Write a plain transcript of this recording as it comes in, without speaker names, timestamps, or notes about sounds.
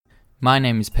My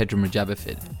name is Pedro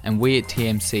Mujabafid, and we at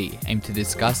TMC aim to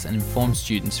discuss and inform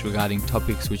students regarding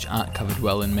topics which aren't covered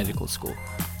well in medical school.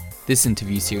 This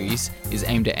interview series is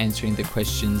aimed at answering the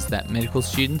questions that medical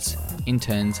students,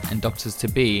 interns, and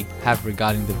doctors-to-be have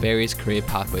regarding the various career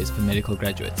pathways for medical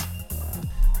graduates.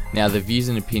 Now, the views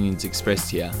and opinions expressed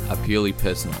here are purely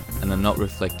personal and are not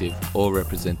reflective or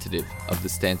representative of the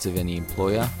stance of any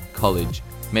employer, college,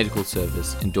 medical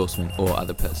service, endorsement, or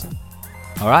other person.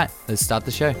 Alright, let's start the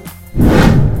show.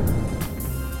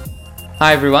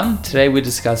 Hi everyone, today we're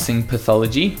discussing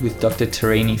pathology with Dr.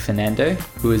 Tarini Fernando,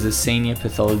 who is a senior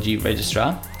pathology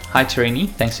registrar. Hi Tarini,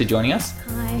 thanks for joining us.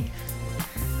 Hi.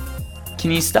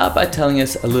 Can you start by telling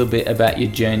us a little bit about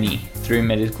your journey through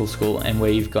medical school and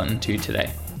where you've gotten to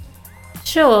today?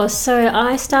 Sure, so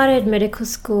I started medical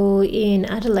school in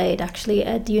Adelaide, actually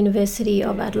at the University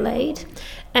of Adelaide,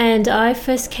 and I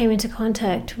first came into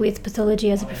contact with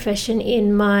pathology as a profession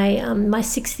in my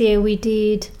sixth year. We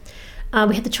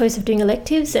had the choice of doing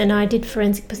electives, and I did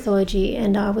forensic pathology,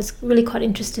 and I was really quite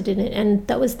interested in it, and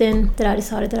that was then that I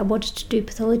decided that I wanted to do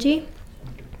pathology.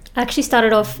 I actually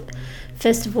started off,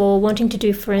 first of all, wanting to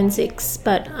do forensics,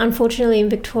 but unfortunately in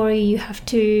Victoria you have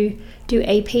to do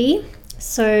AP,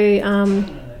 so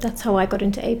that's how I got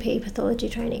into AP pathology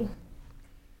training.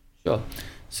 Sure.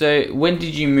 So when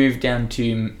did you move down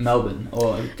to Melbourne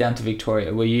or down to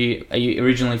Victoria? Are you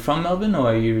originally from Melbourne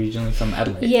or are you originally from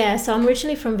Adelaide? Yeah, so I'm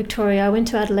originally from Victoria. I went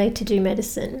to Adelaide to do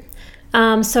medicine.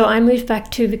 So I moved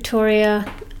back to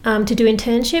Victoria to do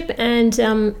internship, and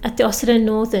at the Ossiter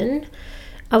Northern,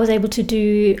 I was able to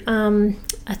do,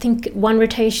 I think, one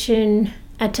rotation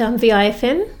at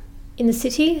VIFM in the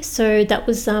city. So that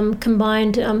was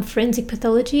combined forensic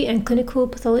pathology and clinical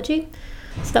pathology.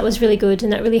 So that was really good,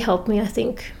 and that really helped me, I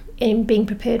think, in being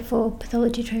prepared for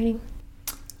pathology training.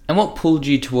 And what pulled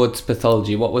you towards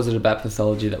pathology? What was it about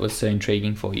pathology that was so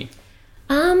intriguing for you?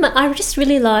 I just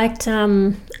really liked,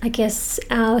 I guess,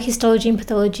 our histology and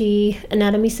pathology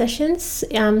anatomy sessions.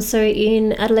 So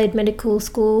in Adelaide Medical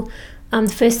School, the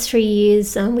first 3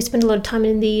 years, we spent a lot of time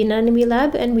in the anatomy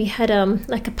lab, and we had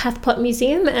like a pathpot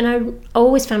museum, and I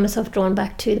always found myself drawn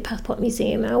back to the pathpot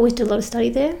museum. I always did a lot of study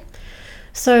there.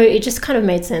 So it just kind of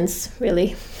made sense,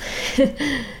 really.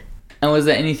 And was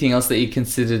there anything else that you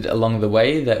considered along the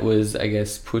way that was, I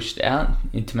guess, pushed out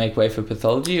to make way for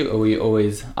pathology, or were you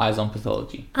always eyes on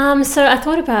pathology? So I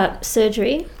thought about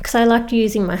surgery because I liked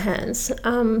using my hands.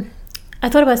 I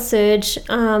thought about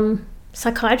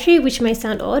psychiatry, which may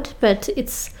sound odd, but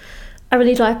I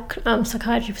really like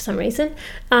psychiatry for some reason.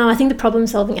 I think the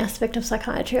problem-solving aspect of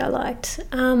psychiatry I liked.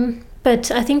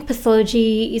 But I think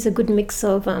pathology is a good mix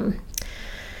of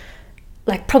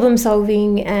like problem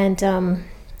solving and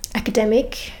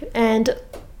academic, and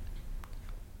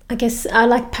I guess I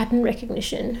like pattern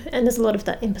recognition, and there's a lot of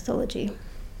that in pathology.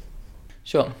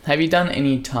 Sure. Have you done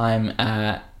any time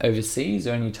overseas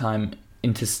or any time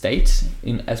interstate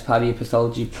as part of your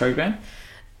pathology program?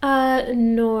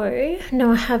 No,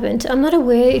 I haven't. I'm not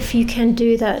aware if you can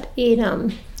do that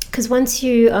in because once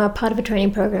you are part of a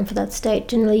training program for that state,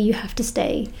 generally you have to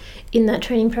stay in that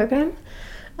training program.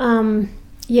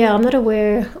 Yeah, I'm not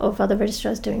aware of other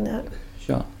registrars doing that.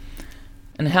 Sure.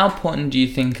 And how important do you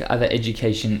think other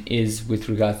education is with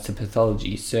regards to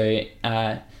pathology? So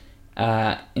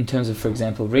in terms of, for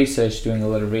example, research, doing a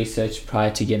lot of research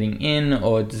prior to getting in,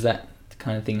 or does that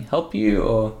kind of thing help you,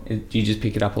 or do you just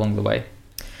pick it up along the way?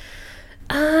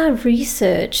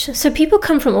 Research. So people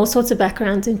come from all sorts of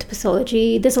backgrounds into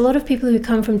pathology. There's a lot of people who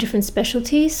come from different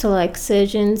specialties, so like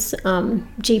surgeons,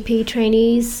 GP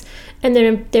trainees, and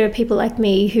there are people like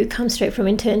me who come straight from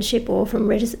internship or from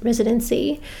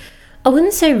residency. I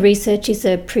wouldn't say research is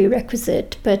a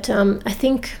prerequisite, but I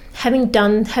think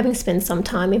having spent some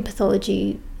time in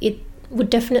pathology, it would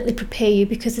definitely prepare you,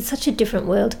 because it's such a different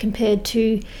world compared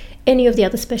to any of the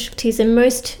other specialties, and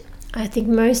I think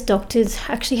most doctors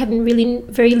actually have really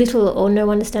very little or no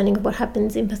understanding of what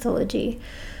happens in pathology.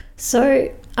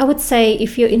 So I would say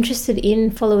if you're interested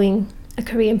in following a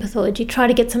career in pathology, try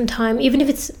to get some time, even if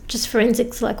it's just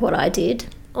forensics like what I did,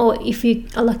 or if you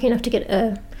are lucky enough to get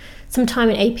some time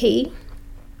in AP,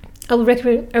 I will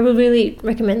really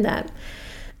recommend that.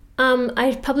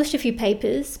 I published a few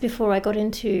papers before I got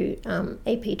into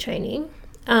AP training.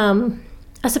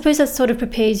 I suppose that sort of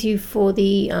prepares you for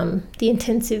the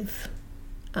intensive,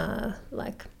 there's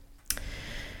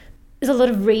a lot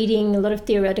of reading, a lot of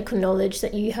theoretical knowledge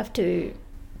that you have to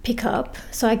pick up.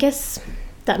 So I guess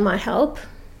that might help,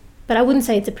 but I wouldn't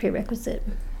say it's a prerequisite.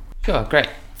 Sure, great.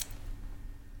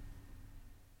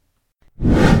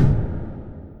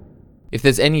 If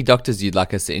there's any doctors you'd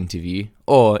like us to interview,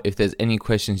 or if there's any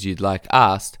questions you'd like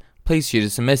asked, please shoot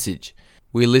us a message.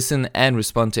 We listen and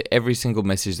respond to every single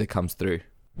message that comes through.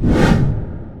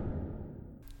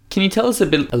 Can you tell us a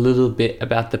little bit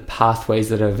about the pathways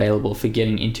that are available for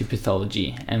getting into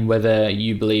pathology and whether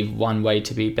you believe one way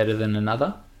to be better than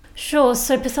another? Sure.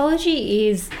 So pathology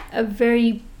is a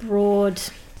very broad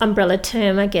umbrella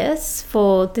term, I guess,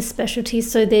 for this specialty.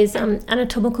 So there's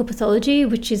anatomical pathology,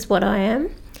 which is what I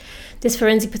am. There's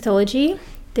forensic pathology.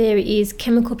 There is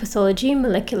chemical pathology,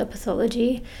 molecular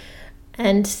pathology,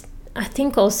 and I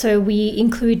think also we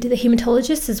include the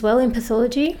hematologists as well in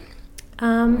pathology.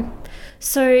 And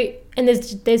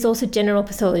there's also general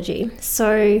pathology.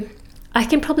 So I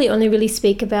can probably only really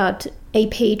speak about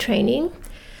AP training.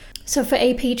 So for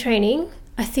AP training,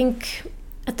 I think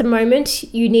at the moment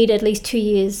you need at least 2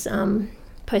 years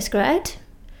postgrad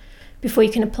before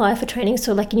you can apply for training.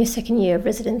 So like in your second year of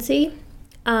residency.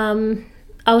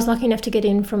 I was lucky enough to get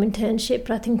in from internship,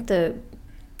 but I think the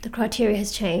criteria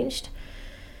has changed.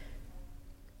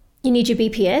 You need your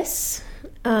BPS.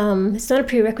 It's not a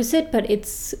prerequisite, but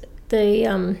it's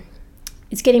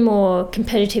getting more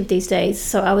competitive these days.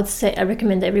 So I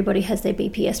recommend that everybody has their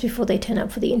BPS before they turn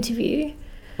up for the interview.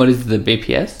 What is the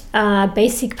BPS?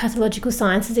 Basic Pathological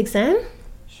Sciences exam.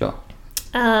 Sure.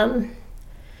 Having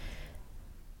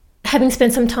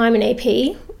spent some time in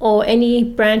AP or any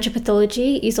branch of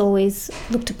pathology is always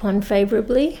looked upon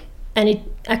favourably, and it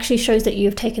actually shows that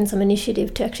you've taken some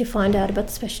initiative to actually find out about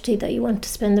the specialty that you want to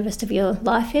spend the rest of your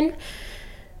life in.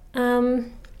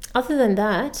 Other than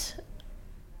that,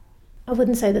 I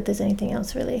wouldn't say that there's anything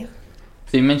else really.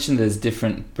 So you mentioned there's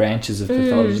different branches of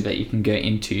pathology that you can go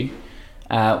into.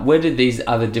 Where do these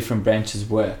other different branches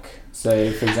work?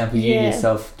 So, for example, you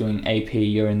yourself doing AP,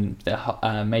 you're in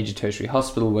the major tertiary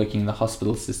hospital, working in the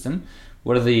hospital system.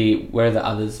 Where are the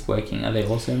others working? Are they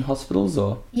also in hospitals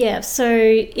or? Yeah, so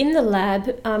in the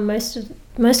lab,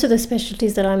 most of the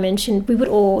specialties that I mentioned, we would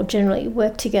all generally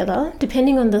work together,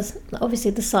 depending on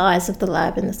obviously the size of the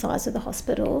lab and the size of the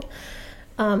hospital.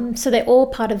 So they're all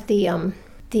part of the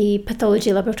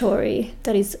pathology laboratory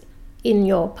that is in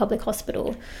your public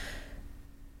hospital.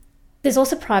 There's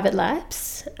also private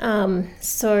labs.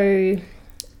 So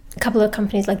a couple of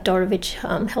companies like Dorovich,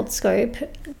 HealthScope,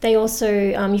 they also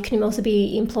you can also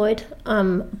be employed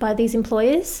by these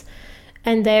employers,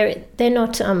 and they're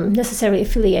not necessarily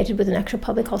affiliated with an actual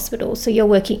public hospital. So you're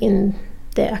working in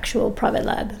their actual private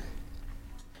lab.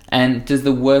 And does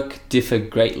the work differ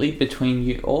greatly between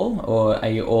you all, or are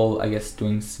you all, I guess,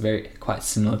 doing quite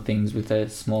similar things with a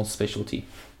small specialty?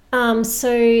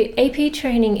 So AP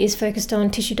training is focused on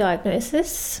tissue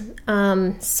diagnosis.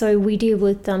 So we deal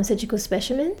with surgical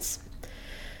specimens.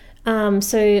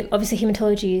 So obviously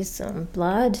hematology is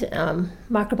blood,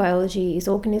 microbiology is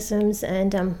organisms,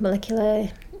 and molecular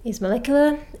is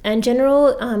molecular. And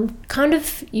general,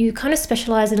 you kind of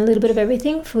specialise in a little bit of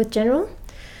everything with general.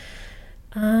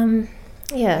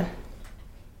 Yeah.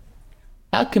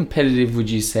 How competitive would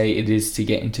you say it is to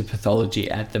get into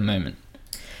pathology at the moment?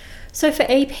 So for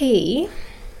AP,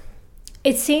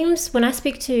 it seems when I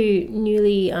speak to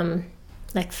newly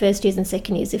first years and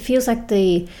second years, it feels like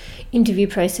the interview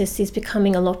process is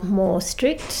becoming a lot more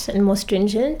strict and more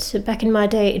stringent. Back in my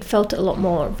day, it felt a lot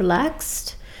more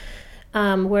relaxed.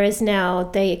 Whereas now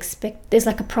there's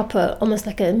like a proper, almost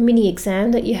like a mini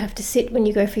exam that you have to sit when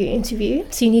you go for your interview.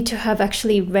 So you need to have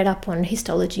actually read up on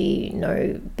histology,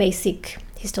 basic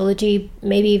histology,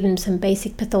 maybe even some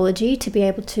basic pathology to be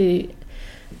able to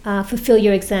fulfill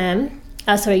your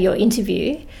your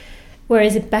interview.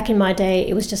 Whereas back in my day,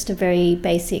 it was just a very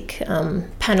basic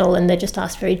panel, and they just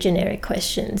asked very generic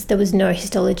questions. There was no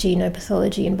histology, no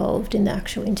pathology involved in the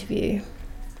actual interview.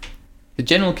 The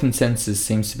general consensus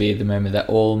seems to be at the moment that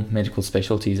all medical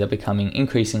specialties are becoming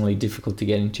increasingly difficult to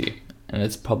get into, and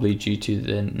that's probably due to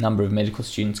the number of medical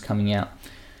students coming out.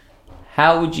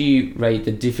 How would you rate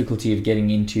the difficulty of getting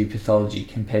into pathology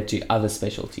compared to other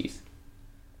specialties?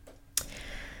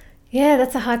 Yeah,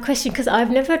 that's a hard question because I've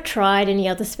never tried any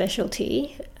other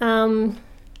specialty.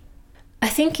 I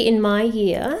think in my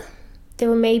year, there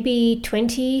were maybe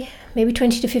 20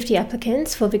 to 50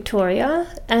 applicants for Victoria,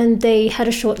 and they had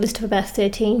a short list of about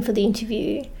 13 for the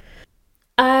interview.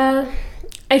 I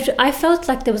felt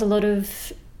like there was a lot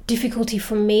of difficulty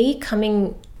for me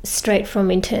coming straight from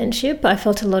internship. I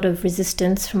felt a lot of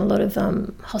resistance from a lot of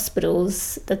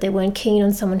hospitals that they weren't keen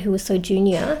on someone who was so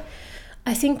junior.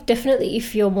 I think definitely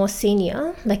if you're more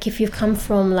senior, like if you've come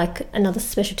from like another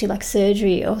specialty like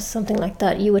surgery or something like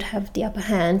that, you would have the upper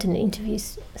hand in the interview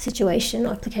situation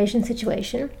or application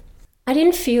situation. I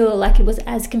didn't feel like it was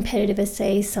as competitive as,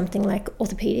 say, something like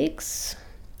orthopedics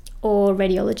or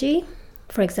radiology,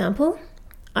 for example.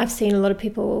 I've seen a lot of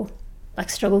people like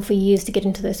struggle for years to get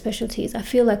into those specialties. I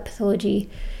feel like pathology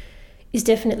is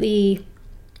definitely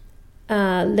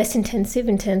less intensive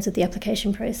in terms of the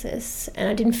application process, and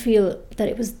I didn't feel that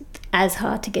it was as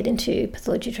hard to get into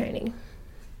pathology training.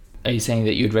 Are you saying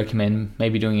that you'd recommend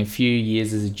maybe doing a few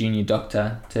years as a junior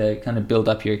doctor to kind of build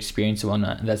up your experience and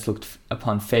whatnot, and that's looked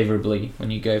upon favourably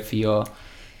when you go for your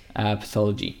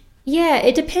pathology? Yeah,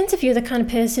 it depends if you're the kind of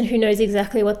person who knows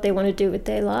exactly what they want to do with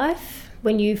their life.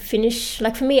 When you finish,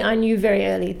 like for me, I knew very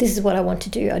early, this is what I want to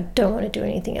do. I don't want to do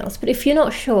anything else. But if you're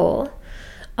not sure,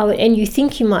 and you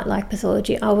think you might like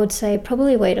pathology, I would say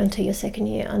probably wait until your second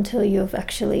year, until you've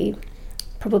actually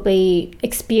probably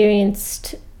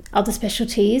experienced other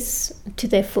specialties to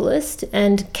their fullest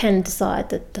and can decide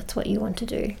that that's what you want to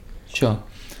do. Sure.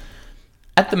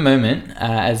 At the moment,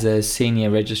 as a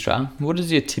senior registrar, what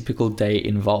does your typical day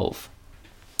involve?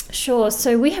 Sure.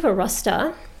 So we have a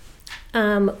roster,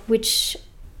 so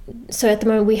at the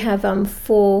moment we have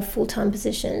 4 full-time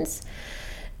positions.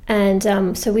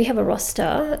 And so we have a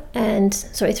roster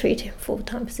 3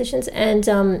 full-time positions.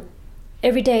 And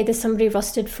every day there's somebody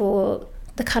rostered for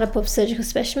the cut-up of surgical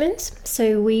specimens.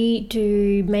 So we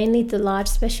do mainly the large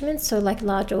specimens, so like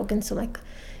large organs, so like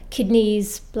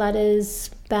kidneys, bladders,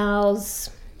 bowels,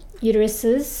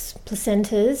 uteruses,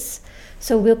 placentas.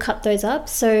 So we'll cut those up.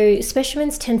 So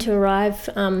specimens tend to arrive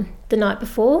the night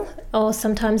before, or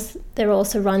sometimes there are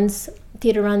also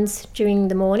theatre runs during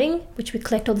the morning, which we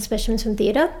collect all the specimens from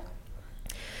theatre.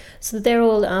 So they're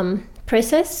all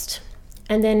processed,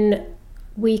 and then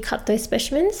we cut those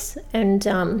specimens, and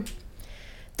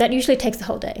that usually takes the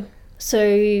whole day.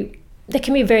 So there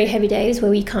can be very heavy days where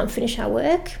we can't finish our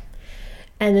work,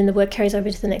 and then the work carries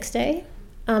over to the next day.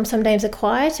 Some days are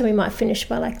quiet and we might finish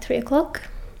by like 3 o'clock.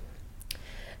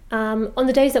 On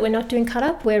the days that we're not doing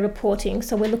cut-up, we're reporting.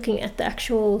 So we're looking at the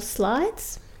actual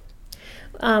slides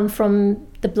from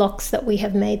the blocks that we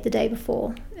have made the day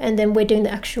before. And then we're doing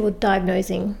the actual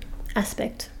diagnosing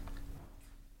aspect.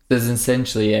 There's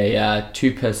essentially a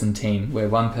 2-person team where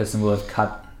one person will have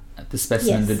cut the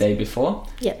specimen the day before,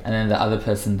 and then the other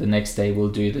person the next day will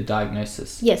do the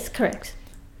diagnosis. Yes, correct.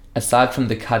 Aside from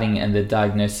the cutting and the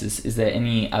diagnosis, is there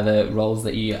any other roles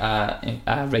that you are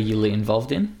regularly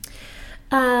involved in?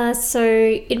 So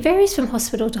it varies from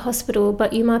hospital to hospital,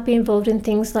 but you might be involved in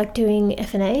things like doing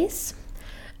F&As,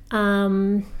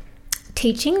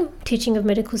 teaching of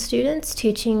medical students,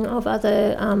 teaching of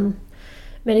other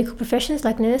medical professions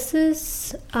like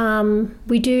nurses.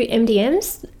 We do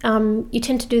MDMs. You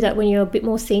tend to do that when you're a bit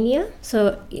more senior,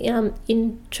 so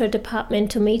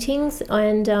intra-departmental meetings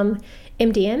and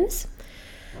MDMs.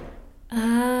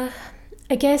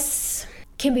 I guess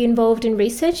can be involved in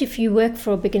research. If you work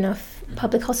for a big enough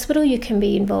public hospital, you can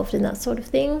be involved in that sort of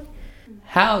thing.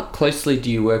 How closely do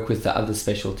you work with the other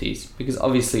specialties? Because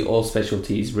obviously all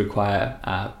specialties require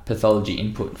pathology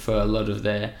input for a lot of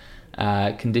their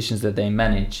conditions that they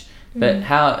manage. But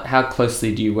how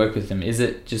closely do you work with them? Is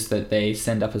it just that they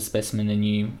send up a specimen and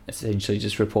you essentially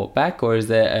just report back, or is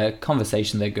there a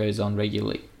conversation that goes on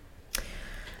regularly?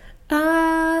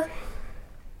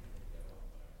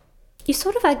 You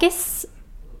sort of, I guess,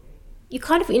 you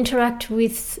kind of interact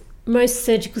with most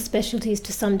surgical specialties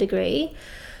to some degree,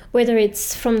 whether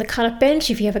it's from the cut-up bench.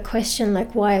 If you have a question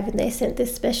like, why haven't they sent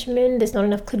this specimen? There's not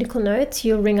enough clinical notes.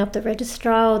 You'll ring up the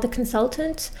registrar or the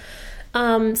consultant.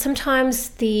 Sometimes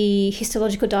the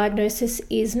histological diagnosis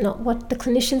is not what the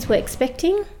clinicians were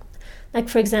expecting. Like,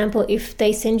 for example, if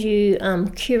they send you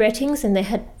Q ratings and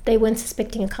they weren't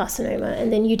suspecting a carcinoma,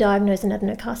 and then you diagnose an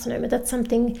adenocarcinoma, that's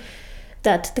something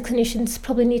that the clinicians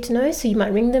probably need to know, so you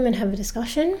might ring them and have a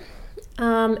discussion.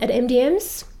 At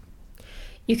MDMs,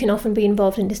 you can often be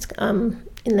involved in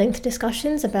lengthy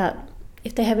discussions about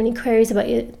if they have any queries about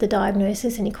the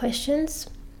diagnosis, any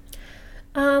questions.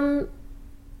 I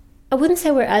wouldn't say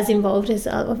we're as involved as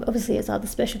obviously as other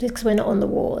specialties because we're not on the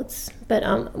wards, but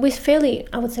I would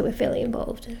say we're fairly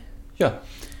involved. Sure.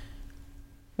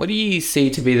 What do you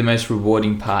see to be the most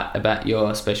rewarding part about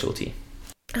your specialty?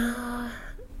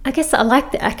 I guess I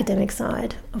like the academic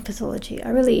side of pathology. I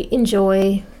really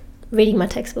enjoy reading my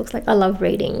textbooks. Like, I love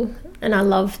reading, and I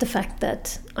love the fact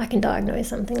that I can diagnose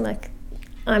something. Like,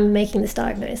 I'm making this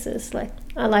diagnosis. Like,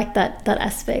 I like that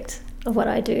aspect of what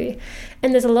I do.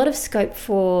 And there's a lot of scope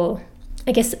for,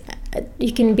 I guess,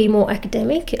 you can be more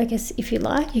academic, I guess, if you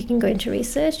like. You can go into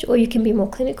research, or you can be more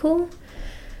clinical.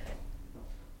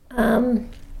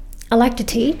 I like to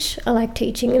teach. I like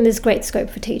teaching, and there's great scope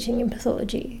for teaching in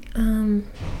pathology.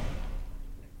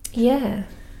 Yeah.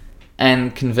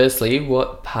 And conversely,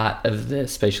 what part of the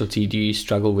specialty do you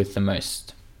struggle with the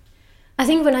most? I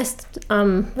think when I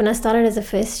started as a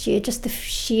first year, just the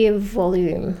sheer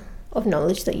volume of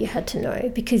knowledge that you had to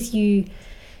know, because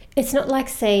it's not like,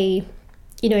 say,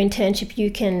 internship, you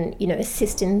can,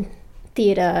 assist in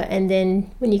theatre, and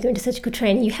then when you go into surgical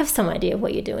training, you have some idea of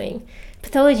what you're doing.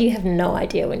 Pathology, you have no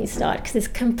idea when you start, because it's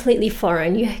completely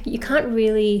foreign. You can't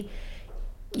really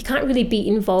be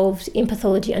involved in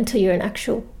pathology until you're an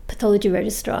actual pathology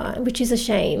registrar, which is a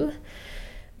shame.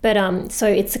 But so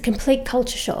it's a complete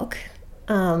culture shock,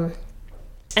 and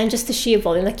just the sheer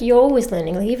volume. Like, you're always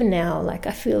learning. Like, even now, like,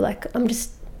 I feel like I'm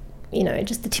just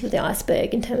just the tip of the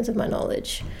iceberg in terms of my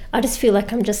knowledge. I just feel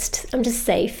like I'm just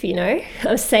safe,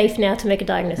 I'm safe now to make a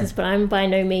diagnosis, but I'm by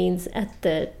no means at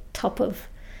the top of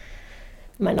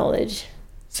my knowledge.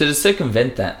 So to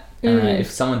circumvent that, if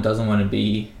someone doesn't want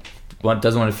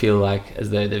to feel like as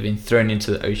though they've been thrown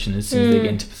into the ocean as soon as they get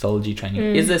into pathology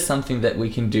training, is there something that we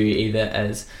can do either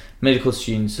as medical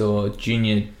students or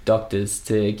junior doctors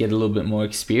to get a little bit more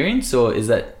experience, or is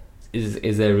there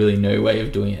really no way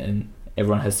of doing it and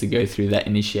everyone has to go through that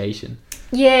initiation?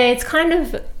 Yeah, it's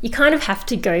you kind of have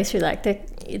to go through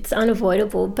it's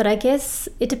unavoidable, but I guess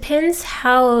it depends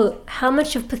how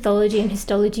much of pathology and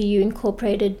histology you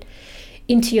incorporated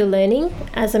into your learning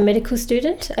as a medical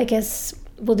student. I guess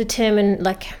will determine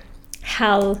what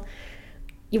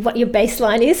your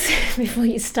baseline is before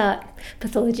you start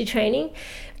pathology training.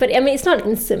 But I mean, it's not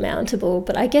insurmountable,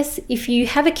 but I guess if you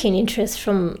have a keen interest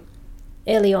from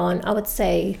early on, I would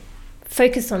say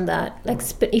focus on that. Like,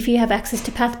 if you have access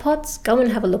to PathPods, go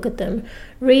and have a look at them.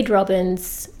 Read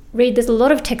Robbins. There's a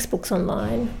lot of textbooks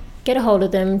online. Get a hold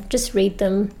of them. Just read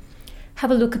them.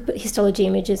 Have a look at histology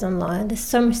images online. There's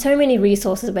so many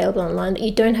resources available online that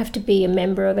you don't have to be a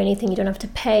member of anything. You don't have to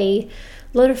pay.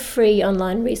 A lot of free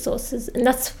online resources, and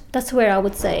that's where I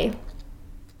would say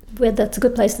that's a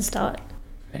good place to start.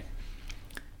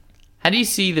 How do you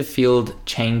see the field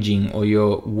changing, or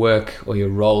your work or your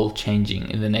role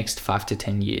changing in the next 5 to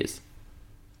 10 years?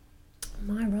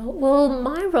 My role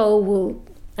will,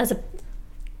 as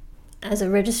a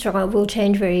registrar, will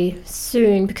change very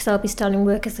soon, because I'll be starting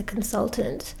work as a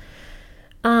consultant.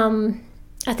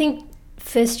 I think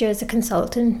first year as a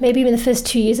consultant, maybe even the first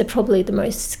 2 years, are probably the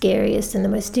most scariest and the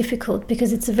most difficult,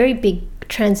 because it's a very big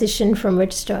transition from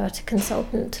registrar to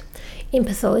consultant in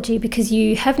pathology, because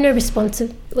you have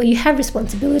you have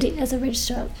responsibility as a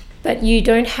registrar, but you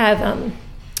don't have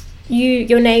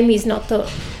your name is not the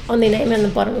only name on the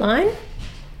bottom line.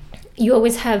 You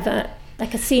always have a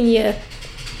senior.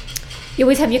 You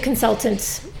always have your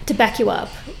consultant to back you up,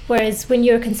 whereas when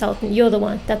you're a consultant, you're the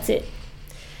one. That's it.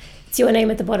 It's your name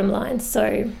at the bottom line.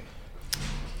 So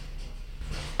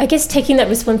I guess taking that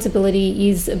responsibility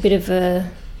is a bit of a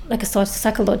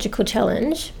psychological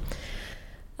challenge.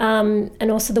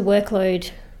 And also the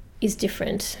workload is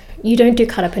different. You don't do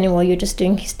cut-up anymore, you're just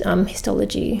doing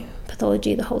histology,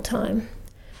 pathology the whole time.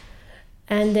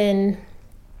 And then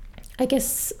I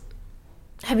guess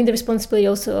having the responsibility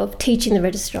also of teaching the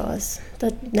registrars,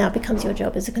 that now becomes your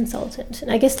job as a consultant.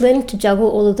 And I guess learning to juggle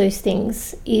all of those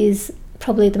things is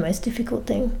probably the most difficult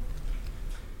thing.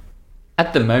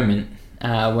 At the moment,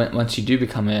 once you do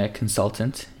become a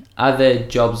consultant, are there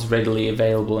jobs readily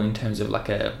available in terms of like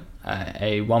a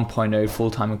 1.0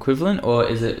 full-time equivalent, or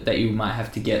is it that you might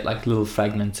have to get like little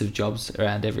fragments of jobs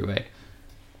around everywhere?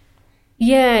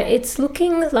 Yeah, it's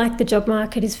looking like the job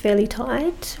market is fairly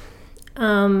tight.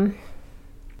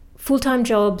 Full-time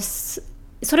jobs,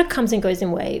 it sort of comes and goes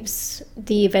in waves,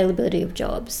 the availability of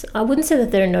jobs. I wouldn't say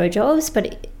that there are no jobs,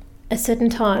 but at certain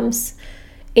times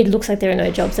it looks like there are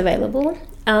no jobs available.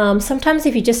 Sometimes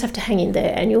if you just have to hang in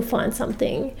there and you'll find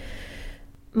something.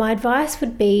 My advice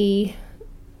would be,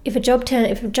 if a job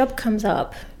comes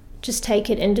up, just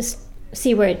take it and just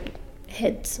see where it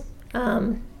heads.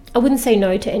 I wouldn't say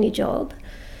no to any job,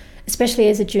 especially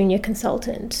as a junior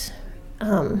consultant.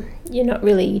 You don't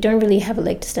really have a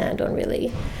leg to stand on,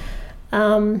 really.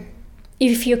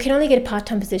 If you can only get a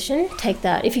part-time position, take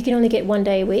that. If you can only get 1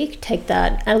 day a week, take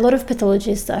that. And a lot of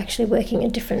pathologists are actually working in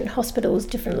different hospitals,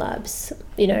 different labs,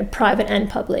 private and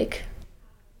public.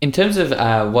 In terms of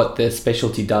what the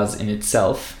specialty does in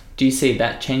itself, do you see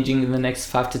that changing in the next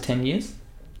 5 to 10 years?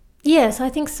 Yes, I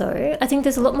think so. I think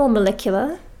there's a lot more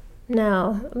molecular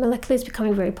now. Molecular is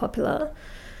becoming very popular.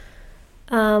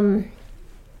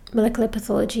 Molecular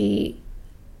pathology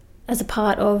as a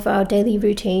part of our daily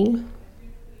routine.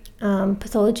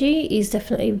 Pathology is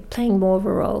definitely playing more of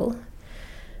a role.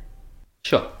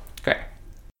 Sure, great.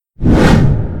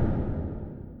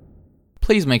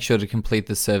 Please make sure to complete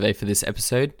the survey for this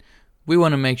episode. We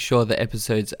want to make sure the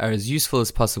episodes are as useful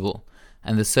as possible,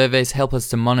 and the surveys help us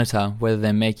to monitor whether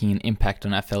they're making an impact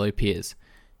on our fellow peers.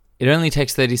 It only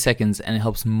takes 30 seconds and it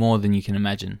helps more than you can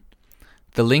imagine.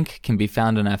 The link can be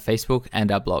found on our Facebook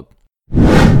and our blog.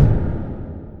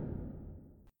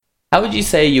 How would you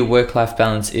say your work-life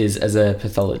balance is as a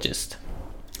pathologist?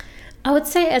 I would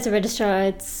say as a registrar,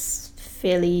 it's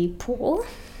fairly poor.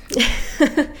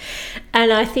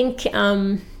 And I think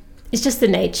it's just the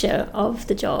nature of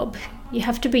the job. You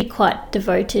have to be quite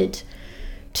devoted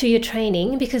to your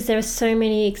training because there are so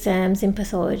many exams in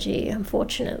pathology,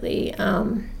 unfortunately. If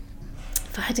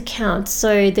I had to count,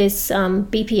 so there's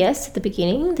BPS at the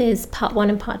beginning, there's part 1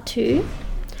 and part 2.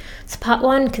 So part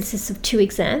 1 consists of 2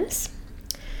 exams,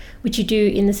 which you do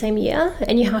in the same year,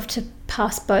 and you have to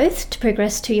pass both to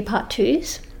progress to your part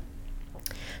 2s.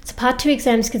 So part 2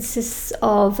 exams consists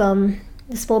of the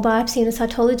small biopsy and the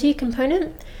cytology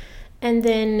component, and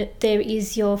then there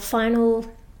is your final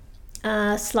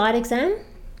slide exam,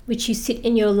 which you sit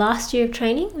in your last year of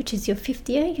training, which is your 5th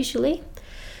year usually.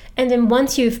 And then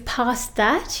once you've passed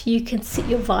that, you can sit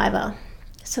your viva.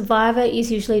 So viva is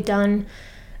usually done,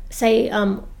 say,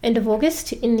 end of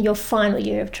August in your final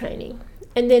year of training.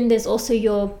 And then there's also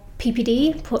your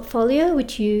PPD portfolio,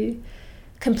 which you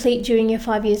complete during your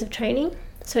 5 years of training.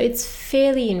 So it's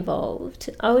fairly involved.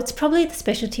 Oh, it's probably the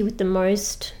specialty with the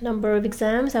most number of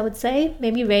exams, I would say.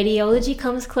 Maybe radiology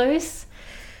comes close.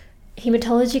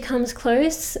 Hematology comes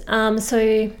close.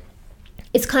 So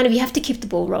it's kind of, you have to keep the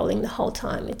ball rolling the whole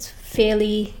time. It's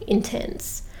fairly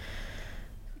intense.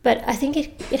 But I think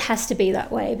it has to be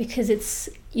that way because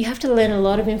you have to learn a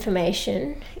lot of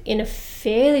information in a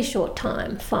fairly short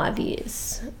time, 5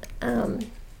 years.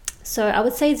 So I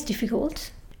would say it's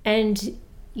difficult, and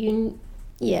you'll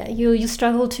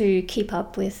struggle to keep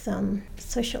up with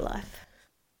social life.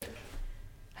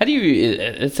 How do you,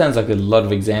 it sounds like a lot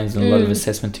of exams and a lot of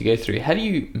assessment to go through. How do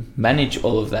you manage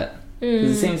all of that?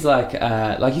 Because it seems like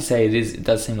you say, it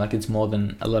does seem like it's more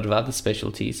than a lot of other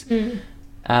specialties.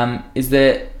 Is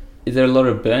there a lot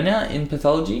of burnout in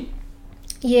pathology?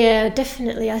 Yeah,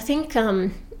 definitely. I think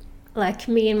like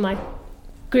me and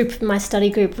my study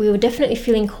group, we were definitely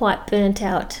feeling quite burnt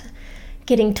out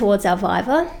getting towards our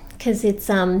viva, because it's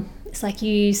like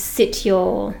you sit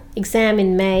your exam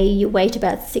in May, you wait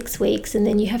about 6 weeks, and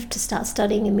then you have to start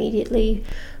studying immediately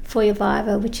for your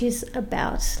viva, which is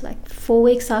about like 4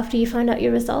 weeks after you find out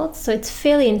your results. So it's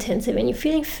fairly intensive and you're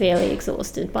feeling fairly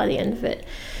exhausted by the end of it.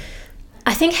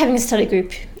 I think having a study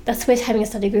group, that's where having a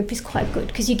study group is quite good,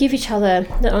 because you give each other,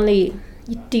 not only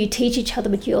do you teach each other,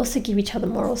 but you also give each other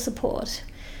moral support.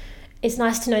 It's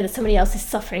nice to know that somebody else is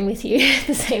suffering with you at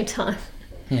the same time.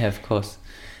 Yeah, of course.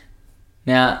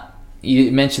 Now,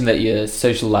 you mentioned that your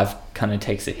social life kind of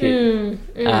takes a hit.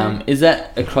 Is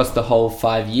that across the whole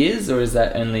 5 years, or is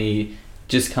that only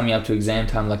just coming up to exam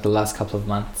time, like the last couple of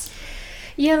months?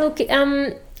 Yeah, look,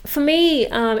 for me,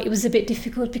 it was a bit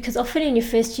difficult because often in your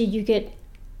first year you get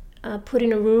put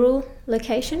in a rural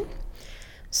location.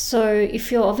 So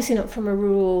if you're obviously not from a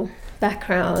rural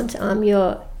background,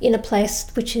 you're in a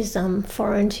place which is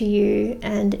foreign to you,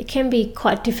 and it can be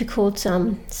quite difficult,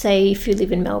 say if you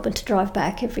live in Melbourne, to drive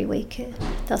back every week,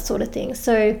 that sort of thing.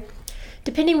 So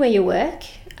depending where you work,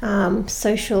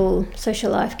 social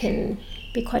life can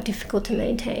be quite difficult to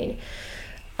maintain.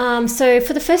 So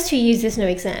for the first 2 years there's no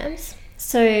exams,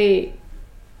 so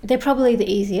they're probably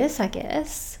the easiest, I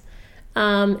guess.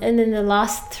 And then the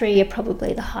last 3 are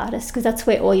probably the hardest, because that's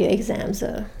where all your exams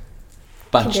are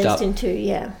bunched up into.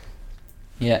 Yeah.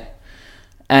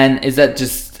 And is that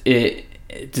just it?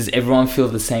 Does everyone feel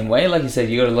the same way? Like you said,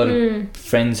 you got a lot of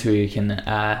friends who can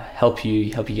help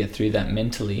you get through that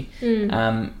mentally.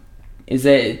 Have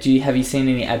you seen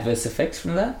any adverse effects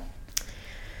from that?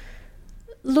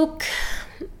 Look,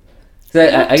 so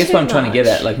I guess what I'm trying to get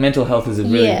at, like, mental health is a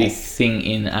really big thing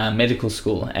in medical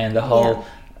school, and the whole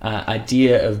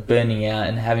idea of burning out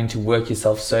and having to work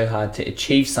yourself so hard to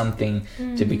achieve something,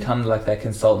 to become like that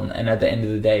consultant, and at the end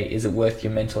of the day, is it worth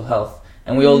your mental health?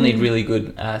 And we all need really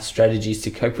good strategies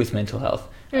to cope with mental health.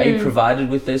 Are you provided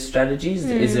with those strategies?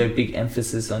 Is there a big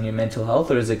emphasis on your mental health,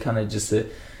 or is it kind of just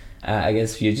I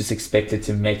guess you're just expected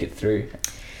to make it through?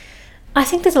 I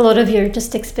think there's a lot of you're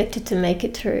just expected to make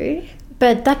it through.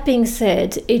 But that being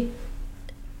said,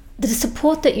 the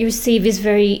support that you receive is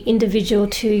very individual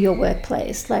to your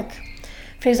workplace. Like,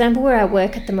 for example, where I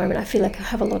work at the moment, I feel like I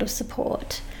have a lot of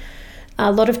support,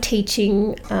 a lot of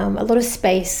teaching, a lot of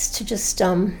space to just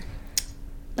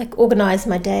like organise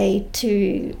my day.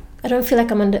 I don't feel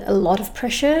like I'm under a lot of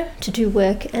pressure to do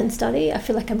work and study. I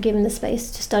feel like I'm given the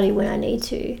space to study when I need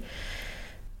to.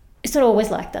 It's not always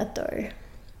like that though.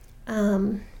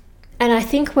 And I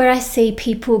think where I see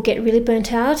people get really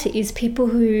burnt out is people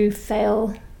who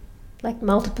fail like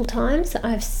multiple times.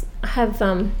 I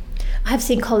have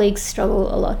seen colleagues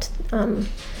struggle a lot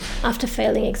after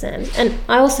failing exams, and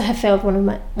I also have failed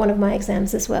one of my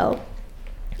exams as well.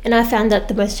 And I found that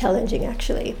the most challenging,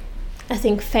 actually. I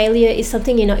think failure is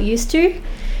something you're not used to.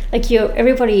 Like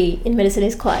everybody in medicine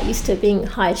is quite used to being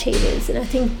high achievers. And I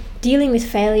think dealing with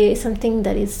failure is something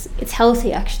that it's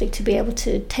healthy, actually, to be able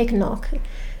to take a knock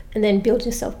and then build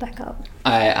yourself back up.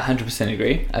 I 100%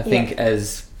 agree. I think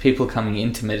as people coming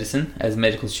into medicine, as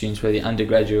medical students, whether you're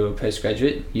undergraduate or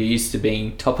postgraduate, you're used to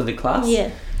being top of the class. Yeah.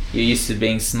 You're used to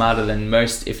being smarter than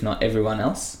most, if not everyone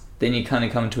else. Then you kind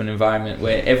of come to an environment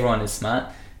where everyone is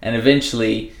smart, and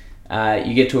eventually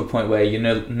you get to a point where you're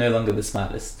no longer the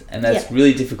smartest, and that's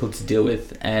really difficult to deal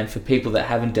with. And for people that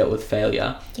haven't dealt with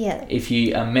failure, if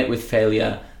you are met with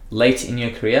failure late in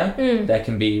your career, that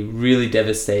can be really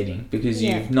devastating because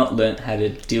you've not learnt how to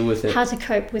deal with it. How to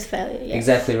cope with failure. Yes.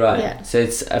 Exactly right. Yeah. So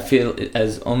I feel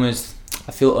almost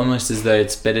as though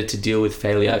it's better to deal with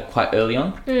failure quite early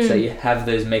on, so you have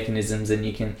those mechanisms and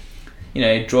you can,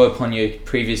 draw upon your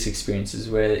previous experiences.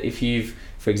 Where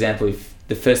for example, if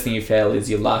the first thing you fail is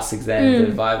your last exam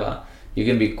for Viva, you're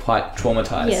going to be quite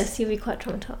traumatized. Yes, you'll be quite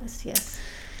traumatized. Yes.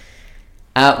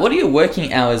 What are your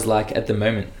working hours like at the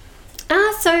moment?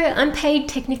 So I'm paid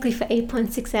technically for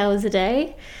 8.6 hours a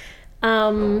day.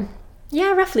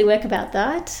 Roughly work about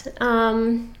that.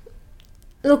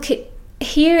 Look,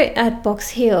 here at Box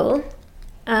Hill,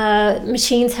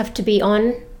 machines have to be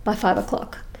on by 5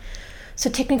 o'clock. So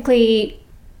technically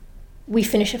we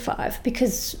finish at 5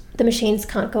 because the machines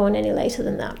can't go on any later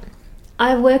than that.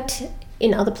 I've worked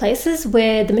in other places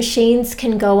where the machines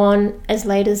can go on as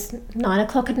late as 9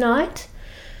 o'clock at night.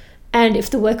 And if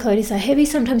the workload is so heavy,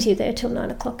 sometimes you're there till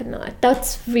 9 o'clock at night.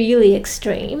 That's really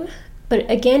extreme. But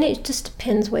again, it just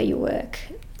depends where you work.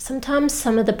 Sometimes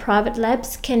some of the private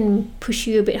labs can push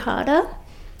you a bit harder.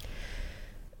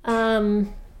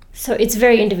 So it's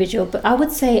very individual. But I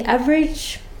would say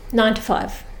average 9 to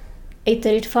 5.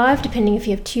 8:30 to 5, depending if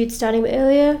you have tutes starting a bit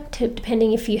earlier,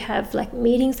 depending if you have like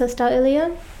meetings that start earlier.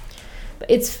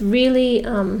 But it's really...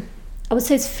 I would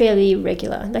say it's fairly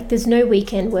regular. Like there's no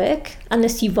weekend work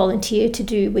unless you volunteer to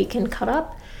do weekend cut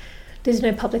up. There's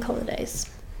no public holidays.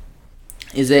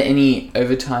 Is there any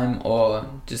overtime or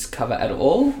just cover at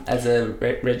all as a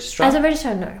registrar? As a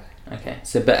registrar, no. Okay.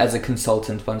 But as a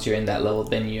consultant, once you're in that level,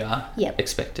 then you are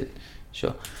expected.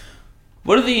 Sure.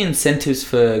 What are the incentives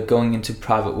for going into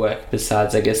private work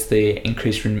besides, I guess, the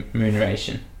increased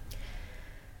remuneration?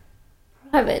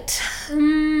 Private.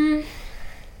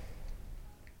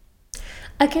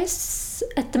 I guess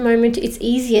at the moment it's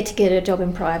easier to get a job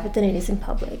in private than it is in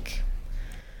public.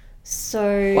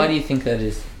 So why do you think that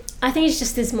is? I think it's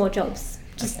just there's more jobs.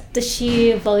 Just the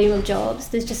sheer volume of jobs.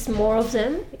 There's just more of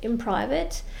them in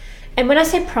private. And when I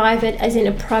say private, as in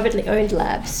a privately owned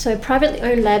lab. So privately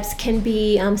owned labs can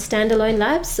be standalone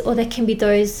labs, or they can be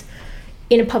those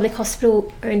in a public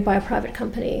hospital owned by a private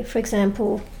company. For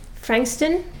example,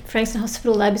 Frankston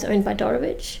Hospital Lab is owned by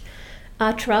Dorevitch.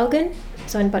 Traralgon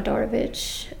is owned by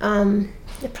Dorevitch.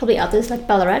 There are probably others like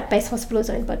Ballarat Base Hospital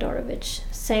is owned by Dorevitch.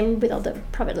 Same with other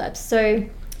private labs. So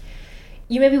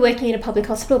you may be working in a public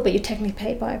hospital, but you're technically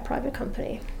paid by a private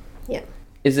company. Yeah.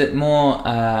 Is it more?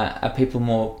 Are people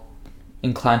more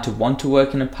inclined to want to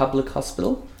work in a public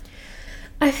hospital?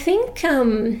 I think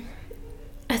in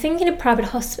a public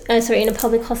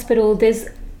hospital, there's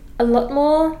a lot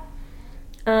more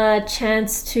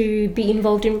chance to be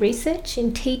involved in research,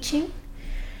 in teaching.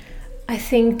 I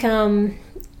think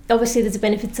obviously there's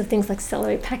benefits of things like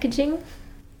salary packaging,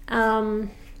 and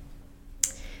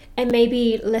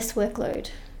maybe less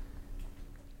workload.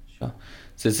 Sure.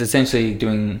 So it's essentially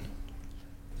doing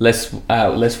less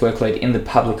workload in the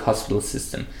public hospital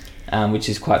system, which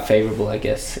is quite favourable, I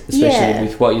guess, especially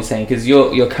with what you're saying, because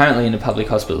you're currently in a public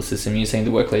hospital system. You're saying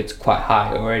the workload's quite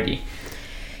high already.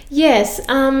 Yes.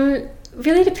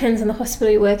 Really depends on the hospital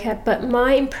you work at, but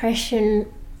my impression,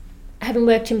 having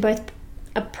worked in both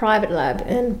a private lab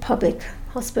and public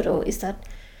hospital, is that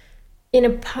in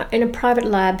a private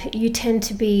lab you tend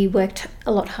to be worked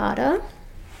a lot harder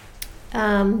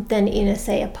than in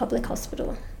a public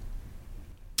hospital.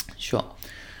 Sure.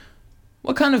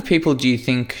 What kind of people do you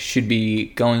think should be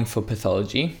going for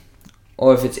pathology?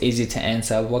 Or if it's easy to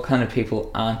answer, what kind of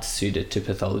people aren't suited to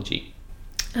pathology?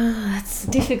 That's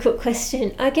a difficult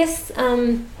question. I guess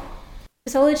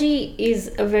pathology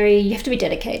is you have to be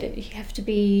dedicated. You have to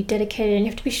be dedicated and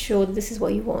you have to be sure that this is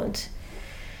what you want.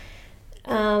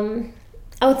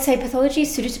 I would say pathology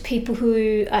is suited to people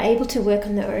who are able to work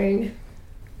on their own,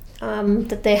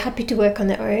 that they're happy to work on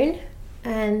their own,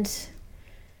 and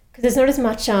because there's not as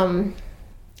much,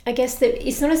 I guess that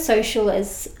it's not as social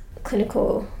as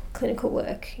clinical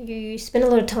work. You spend a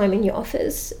lot of time in your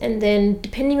office, and then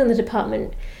depending on the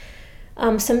department,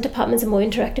 Some departments are more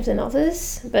interactive than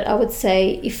others, but I would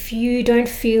say if you don't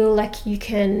feel like you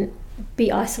can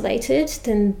be isolated,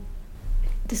 then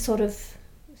this sort of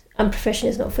profession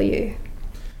is not for you.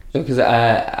 Because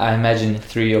I imagine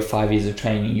through your 5 years of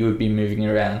training, you would be moving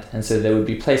around. And so there would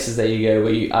be places that you go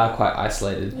where you are quite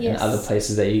isolated, yes, and other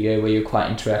places that you go where you're quite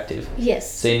interactive.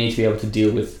 Yes. So you need to be able to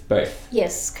deal with both.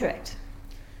 Yes, correct.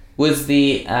 Was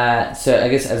the, so I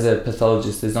guess as a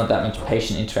pathologist, there's not that much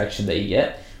patient interaction that you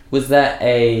get. Was that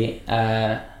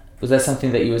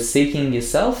something that you were seeking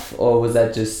yourself, or was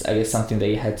that just, I guess, something that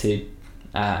you had to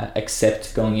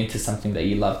accept going into something that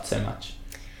you loved so much?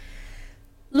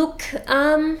 Look,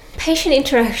 patient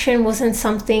interaction wasn't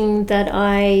something that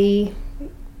I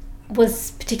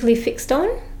was particularly fixed on.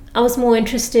 I was more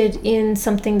interested in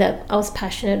something that I was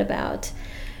passionate about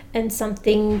and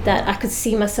something that I could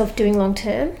see myself doing long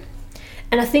term.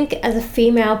 And I think as a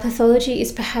female, pathology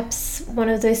is perhaps one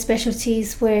of those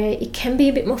specialties where it can be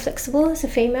a bit more flexible as a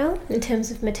female in terms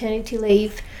of maternity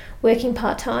leave, working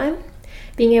part-time,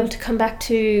 being able to come back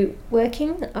to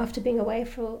working after being away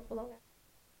for a long time.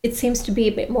 It seems to be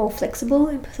a bit more flexible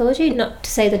in pathology, not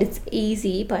to say that it's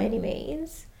easy by any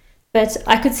means, but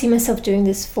I could see myself doing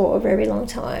this for a very long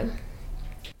time.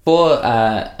 For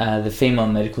the female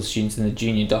medical students and the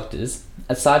junior doctors,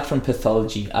 aside from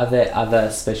pathology, are there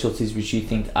other specialties which you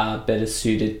think are better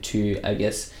suited to, I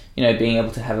guess, being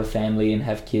able to have a family and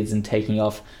have kids and taking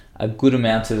off a good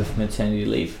amount of maternity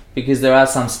leave? Because there are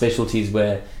some specialties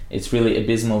where it's really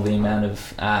abysmal, the amount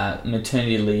of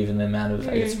maternity leave and the amount of,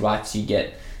 I guess, rights you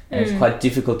get. And it's quite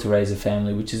difficult to raise a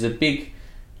family, which is a big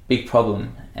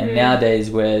problem. And nowadays,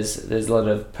 whereas there's a lot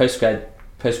of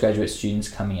postgraduate students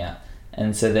coming out,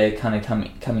 and so they're kind of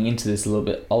coming into this a little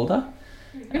bit older,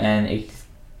 and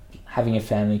having a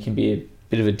family can be a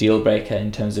bit of a deal breaker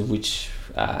in terms of which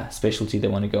specialty they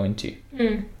want to go into.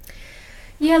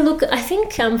 Yeah, look, I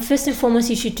think first and foremost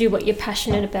you should do what you're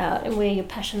passionate about and where your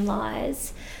passion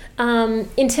lies.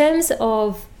 In terms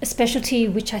of a specialty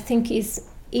which I think is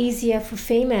easier for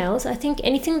females, I think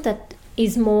anything that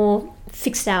is more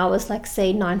fixed hours, like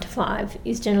say 9 to 5,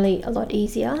 is generally a lot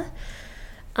easier.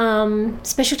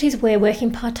 Specialties where working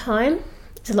part-time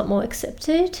is a lot more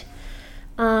accepted.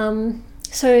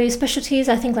 So specialties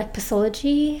I think like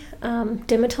pathology,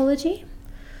 dermatology.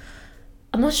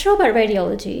 I'm not sure about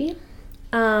radiology,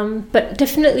 but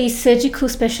definitely surgical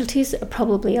specialties are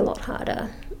probably a lot harder.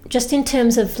 Just in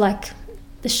terms of like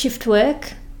the shift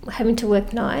work, having to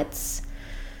work nights,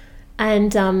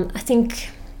 and I think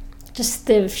just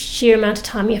the sheer amount of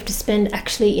time you have to spend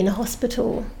actually in a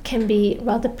hospital can be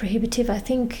rather prohibitive, I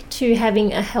think, to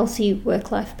having a healthy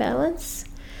work-life balance.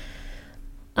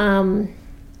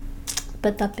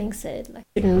 But that being said, like,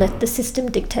 you shouldn't let the system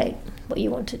dictate what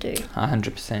you want to do.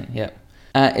 100%, yeah.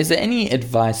 Is there any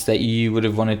advice that you would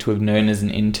have wanted to have known as an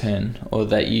intern, or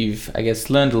that you've, I guess,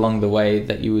 learned along the way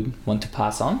that you would want to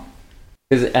pass on?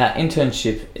 Because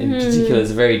internship in particular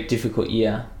is a very difficult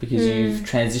year, because you've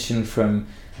transitioned from,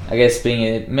 I guess, being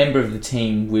a member of the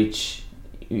team which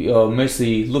you're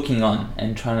mostly looking on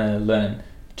and trying to learn,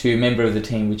 to a member of the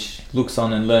team which looks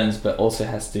on and learns but also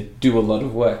has to do a lot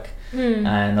of work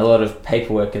and a lot of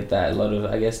paperwork at that, a lot of,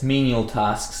 I guess, menial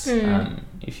tasks,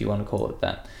 if you want to call it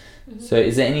that. So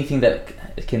is there anything that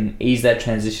can ease that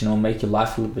transition or make your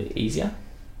life a little bit easier?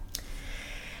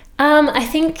 I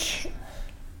think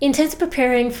in terms of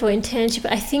preparing for internship,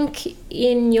 I think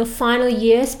in your final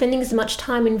year, spending as much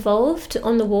time involved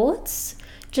on the wards,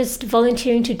 just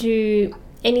volunteering to do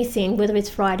anything, whether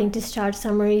it's writing discharge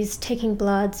summaries, taking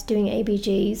bloods, doing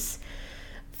ABGs,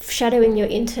 shadowing your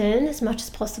intern as much as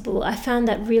possible. I found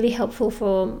that really helpful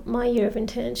for my year of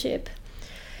internship.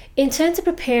 In terms of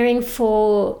preparing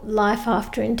for life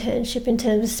after internship, in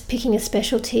terms of picking a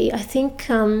specialty, I think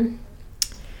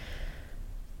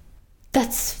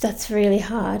that's really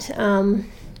hard.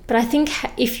 But I think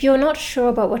if you're not sure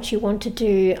about what you want to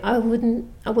do, I wouldn't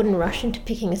rush into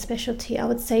picking a specialty. I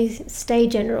would say stay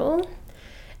general,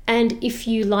 and if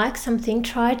you like something,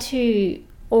 try to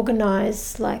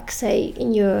organise, like say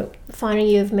in your final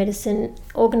year of medicine,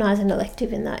 organise an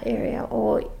elective in that area,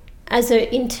 or as an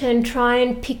intern, try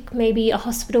and pick maybe a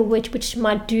hospital which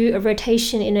might do a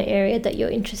rotation in an area that you're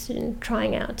interested in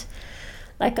trying out.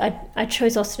 Like I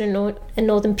chose Austin and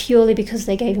Northern purely because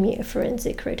they gave me a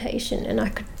forensic rotation and I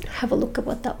could have a look at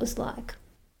what that was like.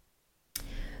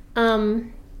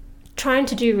 Trying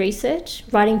to do research,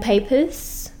 writing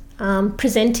papers,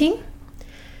 presenting,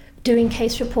 doing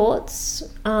case reports.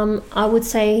 I would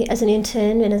say as an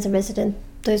intern and as a resident,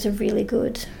 those are really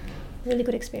good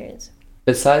experience.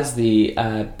 Besides the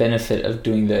benefit of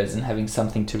doing those and having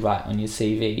something to write on your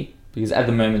CV, because at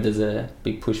the moment there's a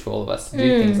big push for all of us to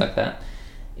do things like that.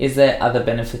 Is there other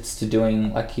benefits to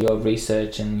doing like your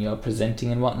research and your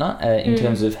presenting and whatnot in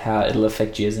terms of how it'll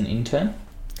affect you as an intern?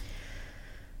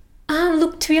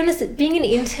 Look, to be honest, being an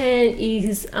intern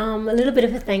is a little bit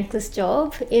of a thankless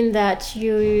job in that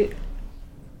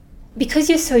because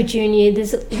you're so junior,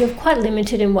 you're quite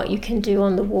limited in what you can do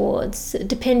on the wards,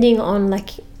 depending on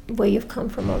like where you've come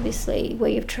from, obviously, where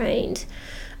you've trained.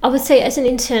 I would say as an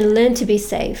intern, learn to be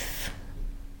safe,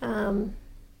 learn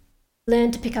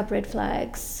to pick up red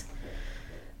flags,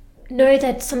 know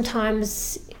that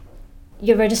sometimes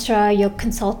your registrar, your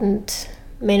consultant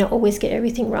may not always get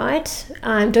everything right.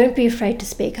 Don't be afraid to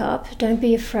speak up. Don't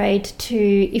be afraid to,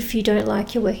 if you don't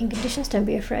like your working conditions, don't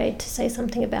be afraid to say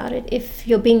something about it. If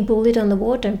you're being bullied on the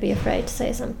ward, don't be afraid to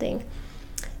say something.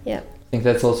 Yeah. I think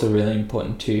that's also really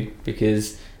important too,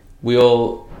 because we're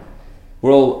all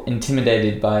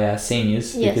intimidated by our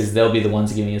seniors because they'll be the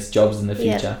ones giving us jobs in the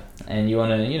future. And you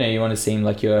want to seem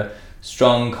like you're a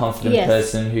strong, confident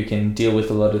person who can deal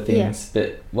with a lot of things.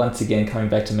 But once again, coming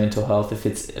back to mental health, if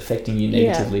it's affecting you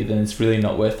negatively, then it's really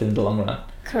not worth it in the long run.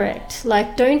 Correct.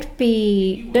 Like, don't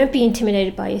be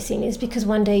intimidated by your seniors, because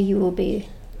one day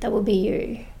that will be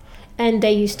you, and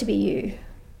they used to be you.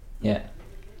 Yeah.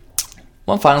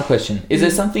 One final question. Is there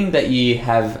something that you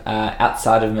have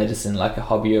outside of medicine, like a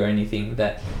hobby or anything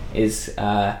that is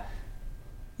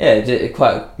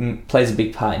quite plays a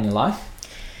big part in your life?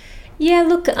 Yeah,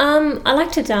 look, I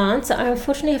like to dance. I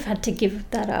unfortunately have had to give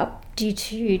that up due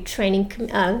to training.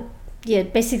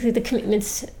 Basically the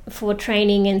commitments for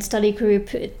training and study group,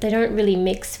 they don't really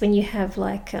mix when you have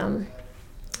like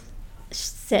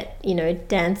set,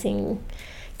 dancing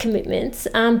commitments.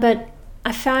 But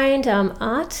I find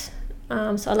art.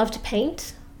 So I love to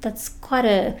paint. That's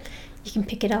you can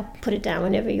pick it up, put it down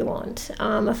whenever you want.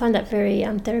 I find that very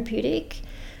therapeutic.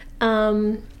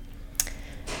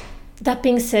 That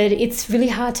being said, it's really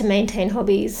hard to maintain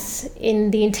hobbies in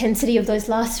the intensity of those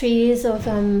last 3 years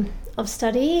of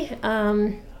study.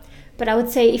 But I would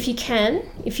say if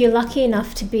you're lucky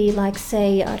enough to be like,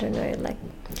 say, I don't know, like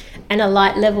a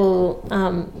light level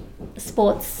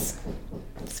sports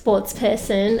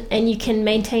person, and you can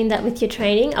maintain that with your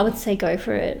training, I would say go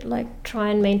for it. Like, try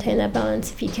and maintain that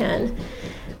balance if you can.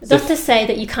 Not to say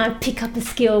that you can't pick up a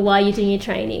skill while you're doing your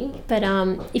training, but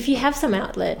if you have some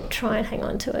outlet, try and hang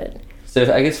on to it. So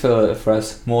I guess for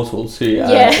us mortals who I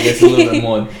guess a little bit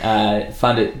more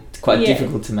find it quite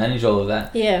difficult to manage all of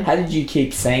that. Yeah. How did you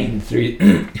keep sane through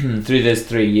those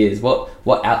 3 years?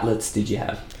 What outlets did you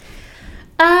have?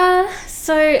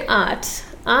 So art.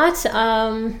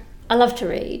 I love to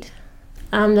read.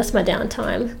 That's my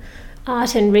downtime.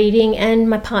 Art and reading, and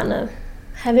my partner.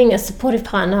 Having a supportive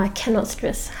partner, I cannot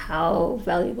stress how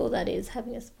valuable that is,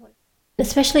 having a supportive.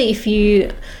 Especially if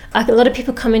a lot of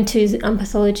people come into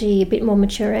pathology a bit more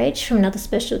mature age from another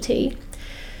specialty.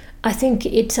 I think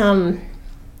it can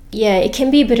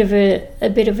be a bit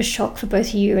of a shock for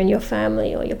both you and your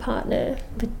family or your partner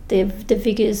with the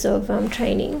vigors of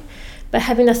training. But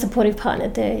having a supportive partner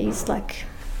there is like,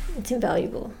 it's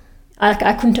invaluable.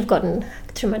 I couldn't have gotten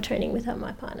through my training without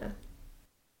my partner.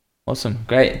 Awesome.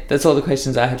 Great. That's all the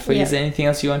questions I had for you. Is there anything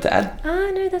else you want to add?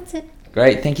 No, that's it.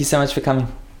 Great. Thank you so much for coming.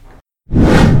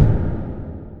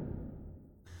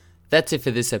 That's it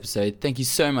for this episode. Thank you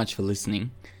so much for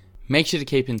listening. Make sure to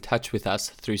keep in touch with us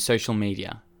through social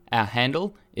media. Our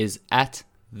handle is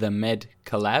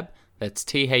 @themedcollab. That's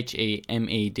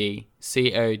THEMEDCOLLAB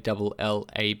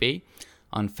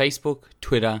on Facebook,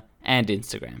 Twitter, and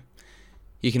Instagram.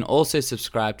 You can also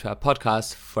subscribe to our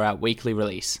podcast for our weekly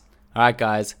release. Alright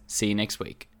guys, see you next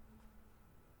week.